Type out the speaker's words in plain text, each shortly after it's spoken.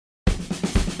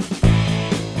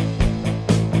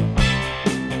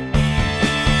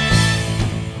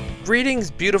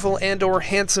Greetings, beautiful and/or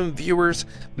handsome viewers.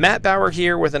 Matt Bauer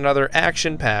here with another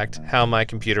action-packed How My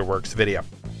Computer Works video.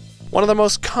 One of the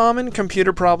most common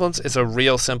computer problems is a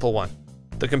real simple one.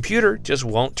 The computer just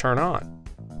won't turn on.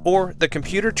 Or the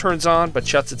computer turns on but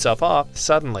shuts itself off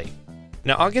suddenly.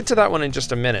 Now I'll get to that one in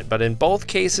just a minute, but in both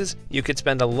cases, you could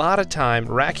spend a lot of time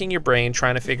racking your brain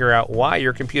trying to figure out why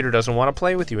your computer doesn't want to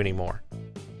play with you anymore.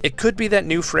 It could be that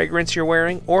new fragrance you're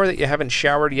wearing or that you haven't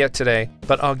showered yet today,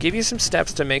 but I'll give you some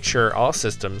steps to make sure all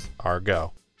systems are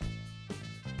go.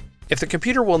 If the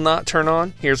computer will not turn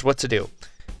on, here's what to do.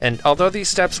 And although these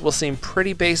steps will seem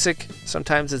pretty basic,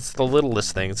 sometimes it's the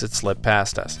littlest things that slip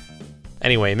past us.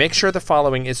 Anyway, make sure the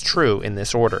following is true in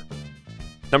this order.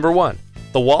 Number 1.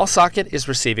 The wall socket is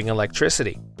receiving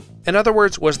electricity. In other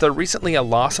words, was there recently a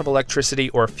loss of electricity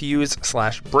or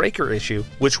fuse/breaker issue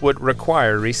which would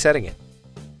require resetting it?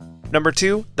 Number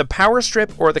 2, the power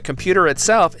strip or the computer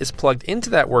itself is plugged into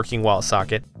that working wall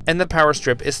socket and the power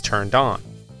strip is turned on.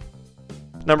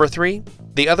 Number 3,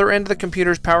 the other end of the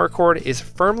computer's power cord is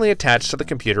firmly attached to the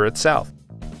computer itself.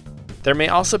 There may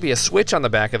also be a switch on the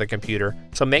back of the computer,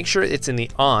 so make sure it's in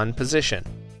the on position.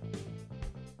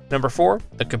 Number 4,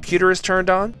 the computer is turned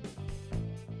on.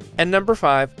 And number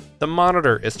 5, the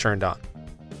monitor is turned on.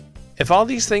 If all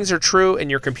these things are true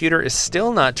and your computer is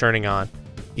still not turning on,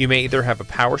 you may either have a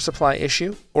power supply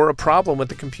issue or a problem with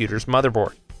the computer's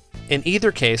motherboard. In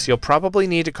either case, you'll probably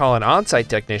need to call an on-site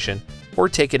technician or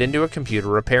take it into a computer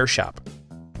repair shop.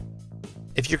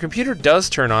 If your computer does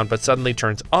turn on but suddenly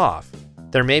turns off,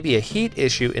 there may be a heat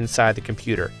issue inside the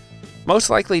computer, most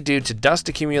likely due to dust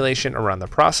accumulation around the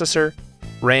processor,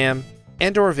 RAM,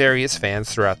 and/or various fans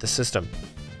throughout the system.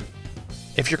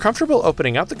 If you're comfortable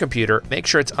opening up the computer, make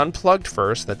sure it's unplugged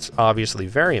first, that's obviously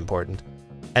very important,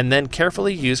 and then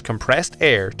carefully use compressed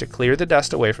air to clear the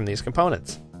dust away from these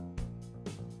components.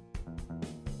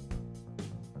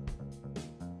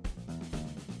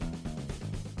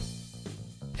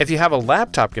 If you have a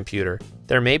laptop computer,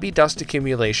 there may be dust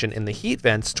accumulation in the heat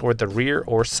vents toward the rear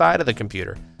or side of the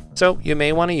computer, so you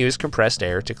may want to use compressed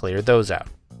air to clear those out.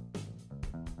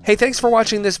 Hey, thanks for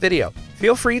watching this video.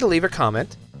 Feel free to leave a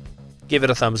comment, give it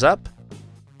a thumbs up,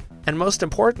 and most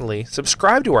importantly,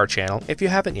 subscribe to our channel if you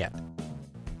haven't yet.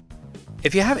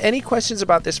 If you have any questions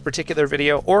about this particular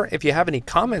video, or if you have any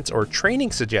comments or training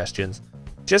suggestions,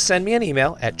 just send me an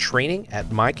email at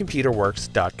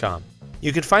training@mycomputerworks.com.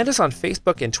 You can find us on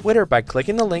Facebook and Twitter by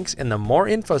clicking the links in the More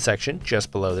Info section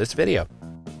just below this video.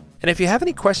 And if you have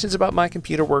any questions about My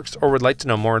Computer Works or would like to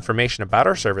know more information about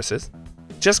our services,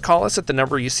 just call us at the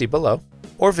number you see below,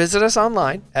 or visit us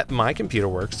online at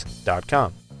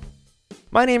mycomputerworks.com.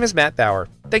 My name is Matt Bauer.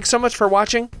 Thanks so much for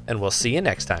watching, and we'll see you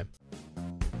next time.